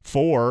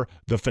for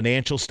the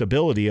financial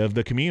stability of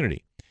the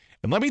community.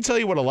 And let me tell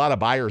you what a lot of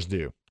buyers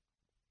do.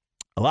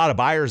 A lot of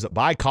buyers that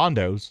buy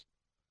condos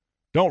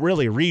don't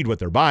really read what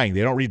they're buying.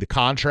 They don't read the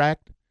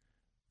contract.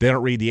 They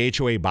don't read the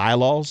HOA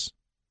bylaws.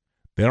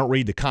 They don't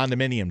read the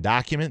condominium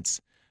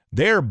documents.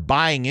 They're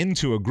buying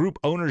into a group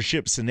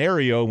ownership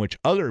scenario in which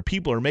other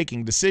people are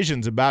making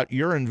decisions about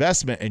your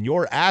investment and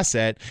your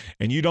asset,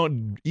 and you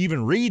don't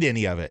even read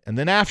any of it. And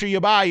then after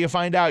you buy, you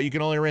find out you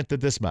can only rent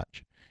it this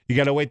much. You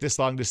got to wait this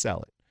long to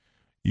sell it.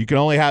 You can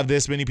only have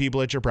this many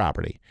people at your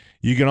property.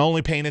 You can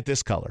only paint it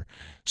this color.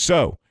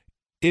 So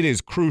it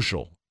is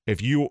crucial,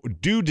 if you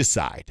do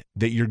decide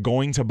that you're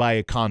going to buy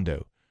a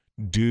condo,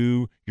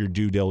 do your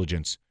due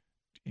diligence.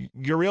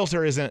 Your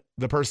realtor isn't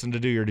the person to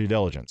do your due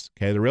diligence.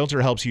 Okay. The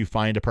realtor helps you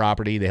find a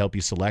property. They help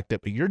you select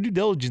it, but your due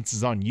diligence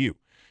is on you.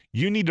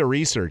 You need to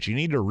research. You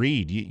need to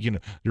read.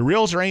 Your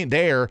realtor ain't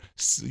there,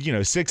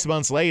 6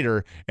 months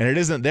later, and it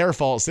isn't their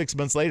fault 6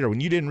 months later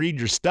when you didn't read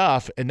your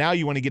stuff, and now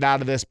you want to get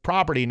out of this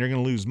property and you're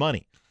going to lose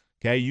money.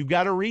 Okay. You've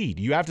got to read.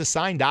 You have to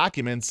sign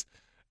documents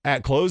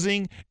at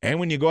closing and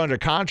when you go under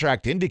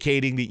contract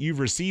indicating that you've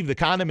received the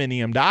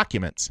condominium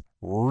documents.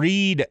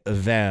 Read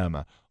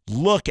them.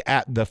 Look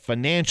at the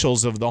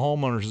financials of the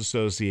homeowners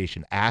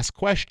association. Ask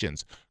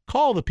questions.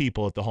 Call the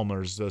people at the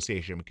homeowners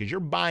association because you're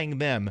buying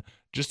them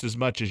just as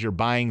much as you're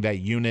buying that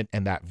unit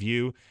and that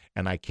view.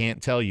 And I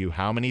can't tell you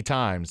how many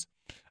times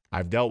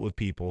I've dealt with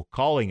people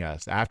calling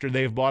us after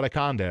they've bought a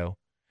condo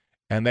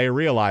and they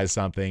realize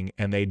something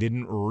and they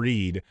didn't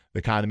read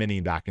the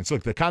condominium documents.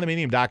 Look, the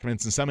condominium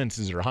documents in some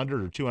instances are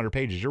 100 or 200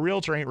 pages. Your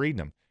realtor ain't reading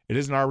them. It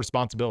isn't our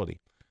responsibility.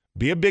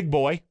 Be a big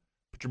boy.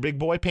 Put your big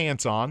boy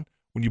pants on.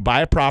 When you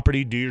buy a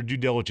property, do your due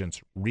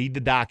diligence. Read the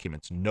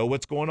documents. Know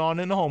what's going on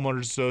in the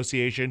homeowners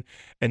association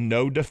and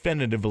know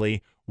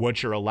definitively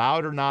what you're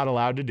allowed or not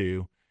allowed to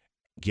do.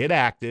 Get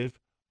active,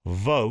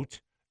 vote,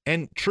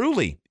 and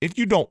truly, if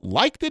you don't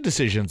like the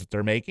decisions that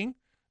they're making,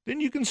 then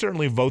you can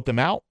certainly vote them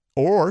out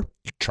or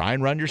try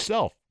and run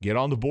yourself. Get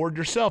on the board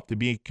yourself to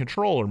be in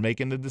control or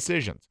making the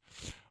decisions.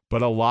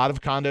 But a lot of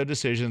condo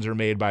decisions are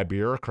made by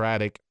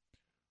bureaucratic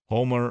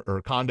homeowner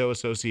or condo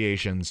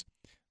associations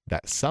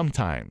that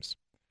sometimes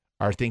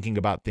are thinking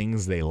about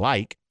things they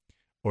like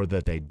or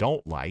that they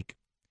don't like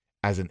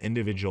as an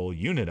individual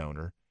unit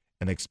owner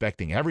and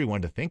expecting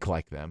everyone to think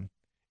like them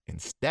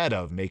instead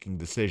of making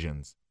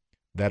decisions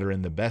that are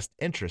in the best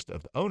interest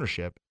of the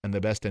ownership and the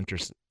best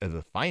interest of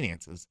the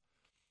finances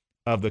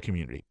of the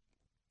community.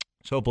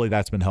 So hopefully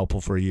that's been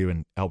helpful for you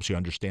and helps you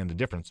understand the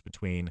difference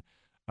between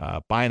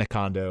buying a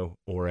condo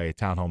or a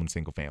townhome and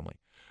single family.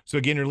 So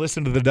again, you're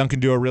listening to the Duncan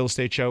Duo Real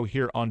Estate Show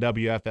here on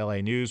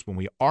WFLA News. When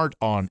we aren't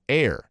on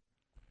air,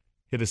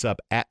 hit us up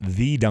at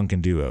The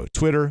Duncan Duo.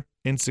 Twitter,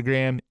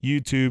 Instagram,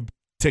 YouTube,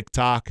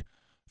 TikTok,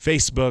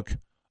 Facebook.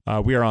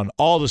 We are on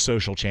all the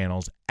social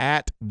channels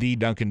at The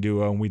Duncan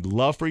Duo, and we'd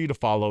love for you to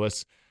follow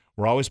us.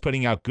 We're always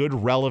putting out good,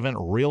 relevant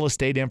real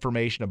estate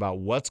information about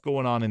what's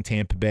going on in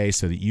Tampa Bay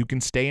so that you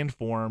can stay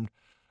informed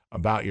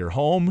about your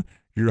home,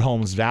 your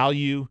home's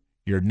value,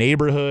 your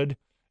neighborhood,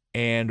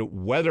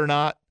 and whether or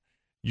not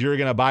you're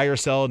going to buy or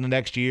sell in the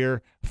next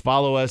year.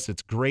 Follow us.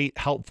 It's great,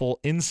 helpful,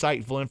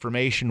 insightful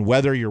information,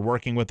 whether you're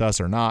working with us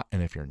or not.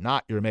 And if you're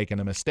not, you're making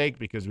a mistake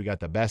because we got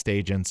the best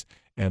agents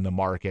in the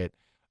market.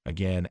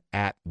 Again,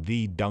 at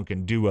the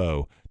Duncan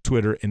Duo,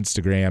 Twitter,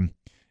 Instagram,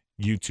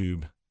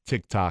 YouTube,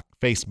 TikTok,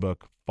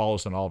 Facebook. Follow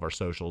us on all of our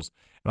socials.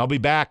 And I'll be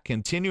back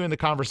continuing the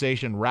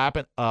conversation,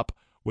 wrapping up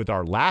with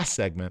our last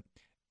segment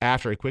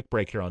after a quick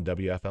break here on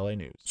WFLA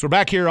News. So we're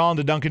back here on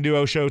the Duncan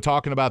Duo Show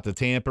talking about the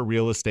Tampa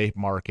real estate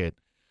market.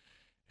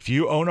 If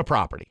you own a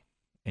property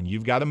and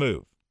you've got to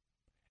move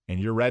and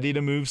you're ready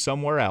to move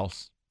somewhere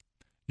else,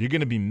 you're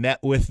going to be met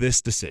with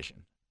this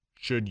decision.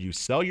 Should you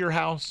sell your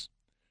house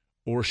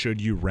or should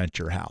you rent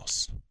your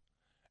house?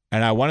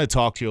 And I want to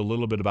talk to you a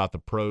little bit about the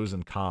pros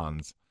and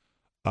cons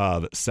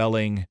of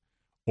selling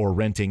or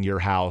renting your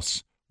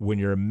house when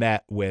you're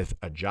met with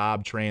a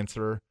job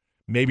transfer.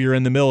 Maybe you're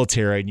in the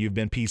military and you've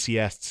been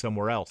PCS'd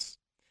somewhere else.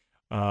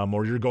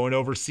 Or you're going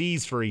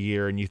overseas for a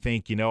year and you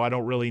think, I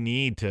don't really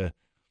need to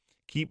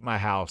keep my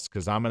house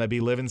because I'm going to be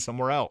living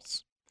somewhere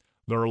else.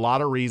 There are a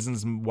lot of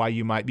reasons why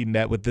you might be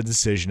met with the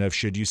decision of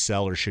should you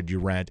sell or should you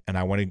rent, and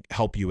I want to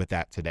help you with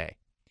that today.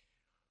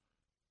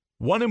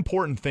 One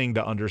important thing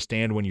to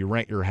understand when you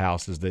rent your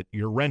house is that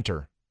your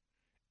renter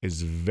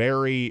is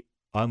very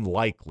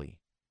unlikely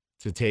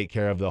to take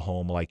care of the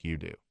home like you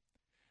do.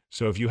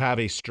 So if you have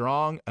a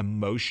strong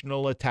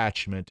emotional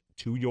attachment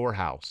to your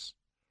house,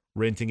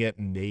 renting it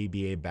may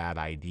be a bad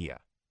idea,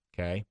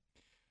 okay?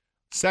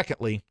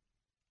 Secondly,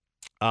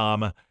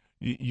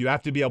 you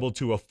have to be able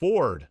to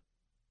afford,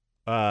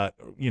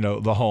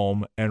 the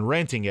home and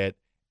renting it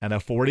and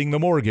affording the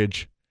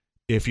mortgage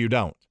if you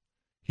don't.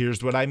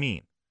 Here's what I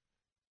mean.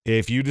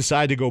 If you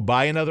decide to go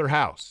buy another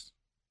house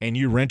and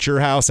you rent your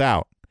house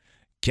out,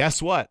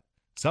 guess what?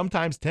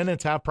 Sometimes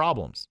tenants have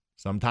problems.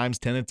 Sometimes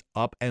tenants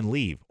up and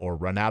leave or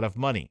run out of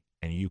money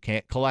and you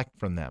can't collect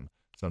from them.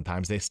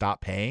 Sometimes they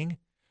stop paying.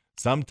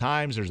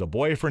 Sometimes there's a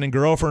boyfriend and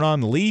girlfriend on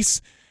the lease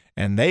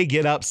and they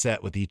get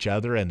upset with each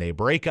other and they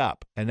break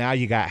up. And now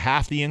you got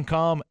half the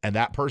income and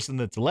that person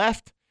that's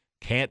left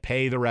can't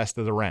pay the rest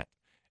of the rent.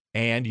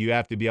 And you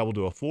have to be able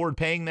to afford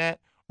paying that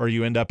or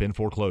you end up in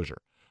foreclosure.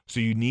 So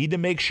you need to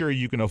make sure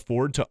you can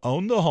afford to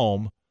own the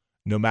home,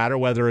 no matter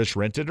whether it's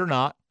rented or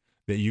not,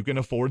 that you can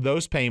afford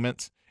those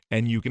payments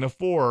and you can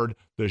afford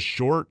the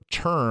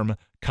short-term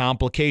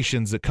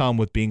complications that come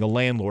with being a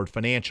landlord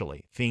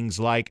financially. Things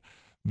like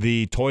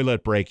the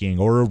toilet breaking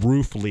or a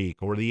roof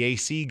leak or the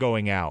AC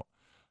going out.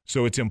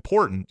 So it's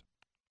important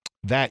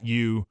that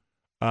you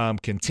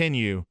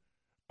continue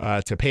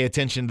to pay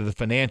attention to the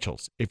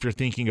financials if you're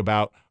thinking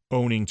about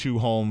owning two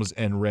homes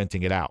and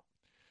renting it out.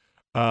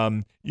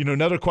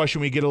 Another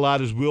question we get a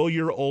lot is, will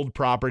your old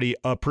property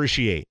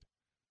appreciate?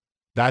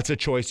 That's a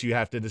choice you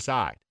have to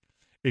decide.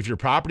 If your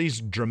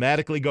property's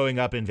dramatically going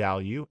up in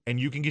value and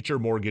you can get your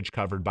mortgage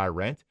covered by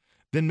rent,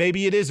 then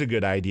maybe it is a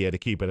good idea to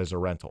keep it as a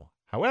rental.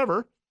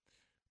 However,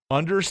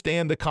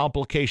 understand the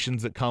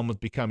complications that come with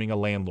becoming a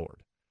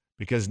landlord,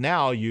 because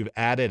now you've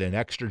added an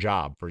extra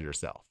job for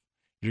yourself.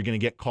 You're going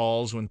to get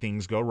calls when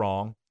things go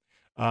wrong.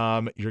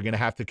 You're going to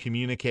have to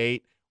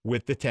communicate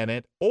with the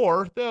tenant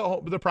or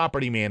the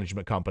property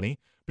management company,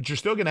 but you're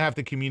still going to have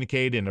to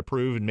communicate and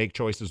approve and make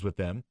choices with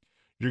them.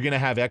 You're going to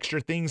have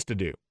extra things to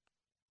do.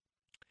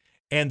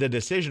 And the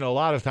decision a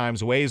lot of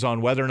times weighs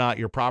on whether or not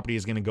your property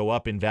is going to go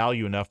up in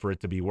value enough for it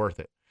to be worth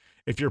it.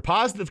 If you're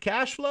positive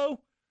cash flow,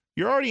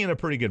 you're already in a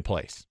pretty good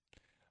place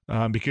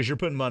because you're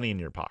putting money in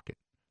your pocket.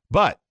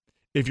 But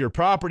if your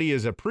property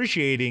is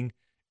appreciating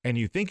and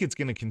you think it's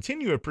going to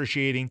continue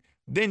appreciating,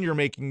 then you're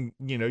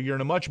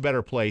in a much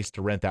better place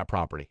to rent that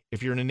property.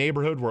 If you're in a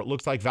neighborhood where it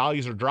looks like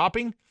values are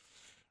dropping,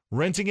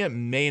 renting it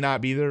may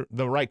not be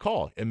the right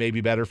call. It may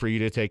be better for you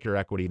to take your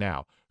equity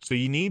now. So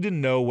you need to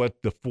know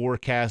what the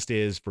forecast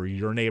is for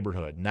your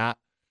neighborhood. And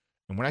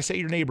when I say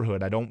your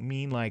neighborhood, I don't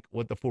mean like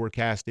what the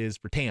forecast is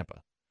for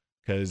Tampa.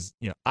 Because,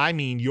 I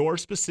mean your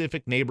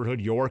specific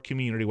neighborhood, your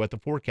community, what the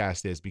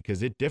forecast is,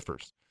 because it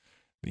differs.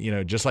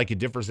 Just like it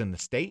differs in the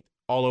state,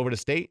 all over the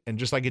state, and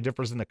just like it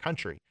differs in the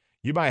country.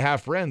 You might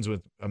have friends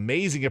with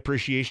amazing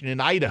appreciation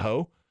in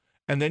Idaho,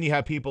 and then you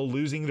have people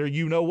losing their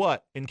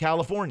you-know-what in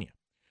California.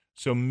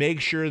 So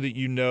make sure that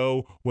you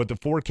know what the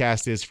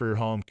forecast is for your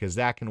home, because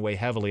that can weigh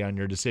heavily on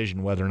your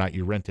decision whether or not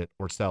you rent it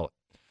or sell it.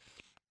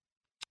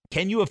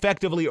 Can you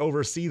effectively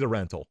oversee the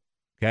rental?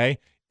 Okay.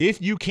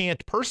 If you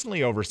can't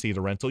personally oversee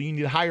the rental, you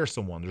need to hire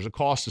someone. There's a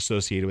cost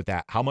associated with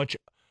that. How much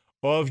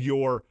of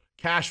your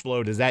cash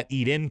flow does that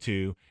eat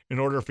into in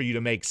order for you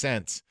to make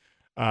sense?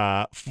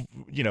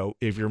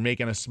 If you're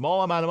making a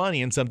small amount of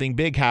money and something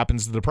big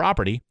happens to the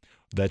property,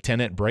 the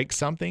tenant breaks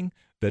something,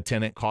 the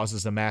tenant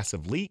causes a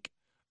massive leak,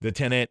 the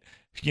tenant,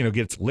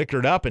 gets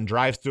liquored up and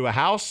drives through a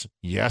house.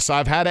 Yes,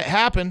 I've had it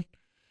happen.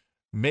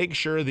 Make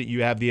sure that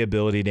you have the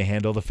ability to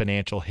handle the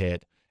financial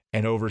hit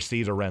and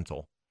oversee the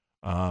rental.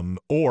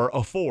 or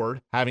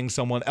afford having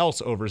someone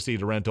else oversee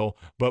the rental,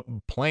 but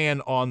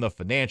plan on the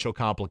financial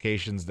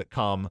complications that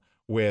come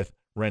with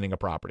renting a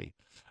property.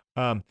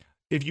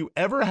 If you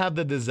ever have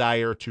the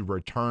desire to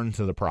return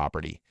to the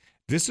property,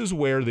 this is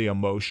where the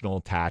emotional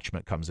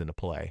attachment comes into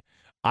play.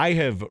 I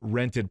have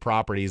rented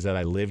properties that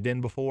I lived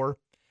in before,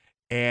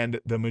 and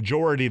the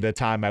majority of the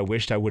time I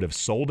wished I would have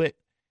sold it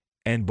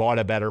and bought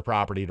a better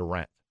property to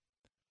rent,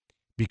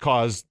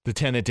 because the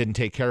tenant didn't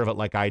take care of it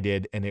like I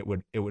did, and it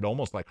would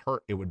almost like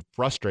hurt. It would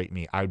frustrate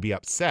me. I would be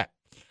upset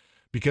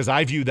because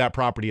I view that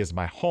property as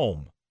my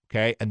home,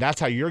 okay? And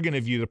that's how you're going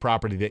to view the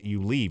property that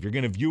you leave. You're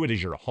going to view it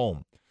as your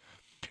home.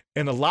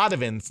 In a lot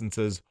of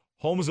instances,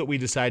 homes that we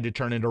decide to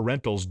turn into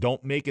rentals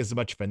don't make as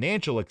much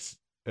financial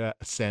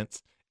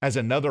sense as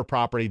another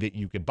property that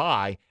you could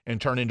buy and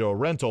turn into a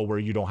rental where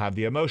you don't have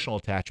the emotional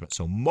attachment.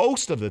 So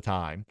most of the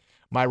time,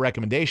 my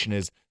recommendation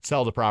is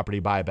sell the property,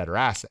 buy a better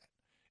asset.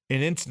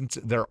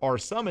 There are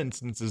some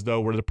instances, though,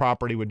 where the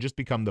property would just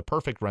become the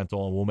perfect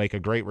rental and will make a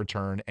great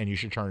return, and you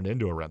should turn it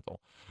into a rental.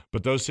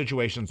 But those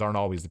situations aren't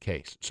always the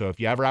case. So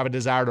if you ever have a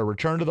desire to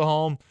return to the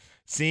home,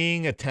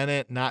 seeing a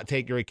tenant not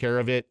take great care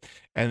of it,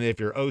 and if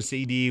you're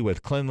OCD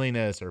with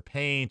cleanliness or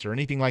paint or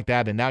anything like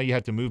that, and now you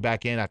have to move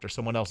back in after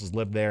someone else has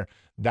lived there,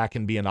 that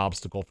can be an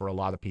obstacle for a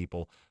lot of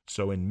people.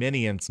 So in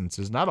many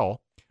instances, not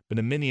all, but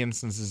in many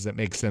instances, it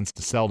makes sense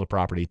to sell the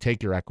property,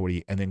 take your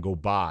equity, and then go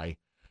buy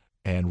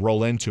and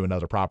roll into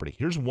another property.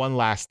 Here's one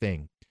last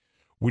thing.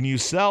 When you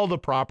sell the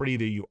property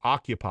that you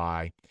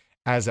occupy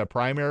as a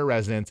primary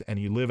residence and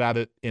you live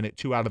in it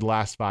 2 out of the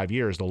last 5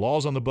 years, the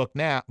laws on the books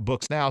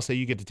now say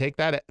you get to take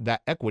that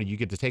equity, you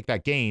get to take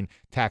that gain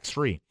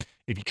tax-free.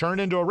 If you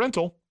turn it into a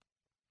rental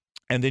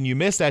and then you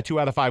miss that 2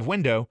 out of 5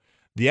 window,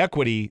 the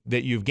equity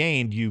that you've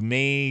gained, you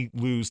may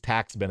lose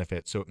tax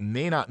benefits. So it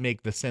may not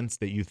make the sense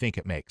that you think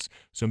it makes.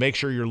 So make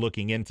sure you're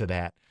looking into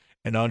that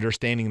and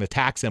understanding the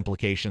tax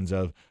implications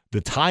of the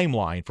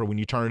timeline for when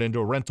you turn it into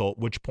a rental, at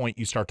which point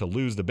you start to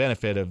lose the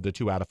benefit of the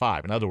 2 out of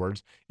 5. In other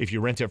words, if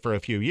you rent it for a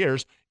few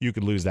years, you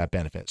could lose that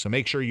benefit. So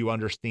make sure you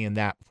understand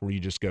that before you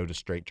just go to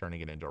straight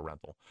turning it into a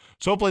rental.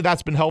 So hopefully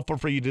that's been helpful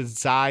for you to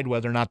decide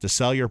whether or not to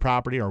sell your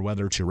property or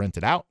whether to rent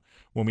it out.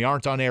 When we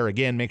aren't on air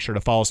again, make sure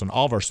to follow us on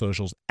all of our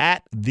socials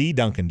at The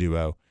Duncan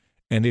Duo.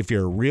 And if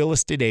you're a real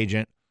estate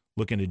agent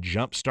looking to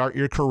jumpstart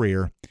your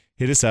career,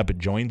 hit us up at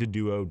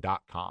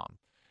jointheduo.com.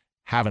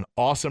 Have an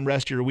awesome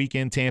rest of your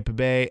weekend, Tampa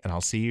Bay, and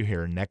I'll see you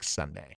here next Sunday.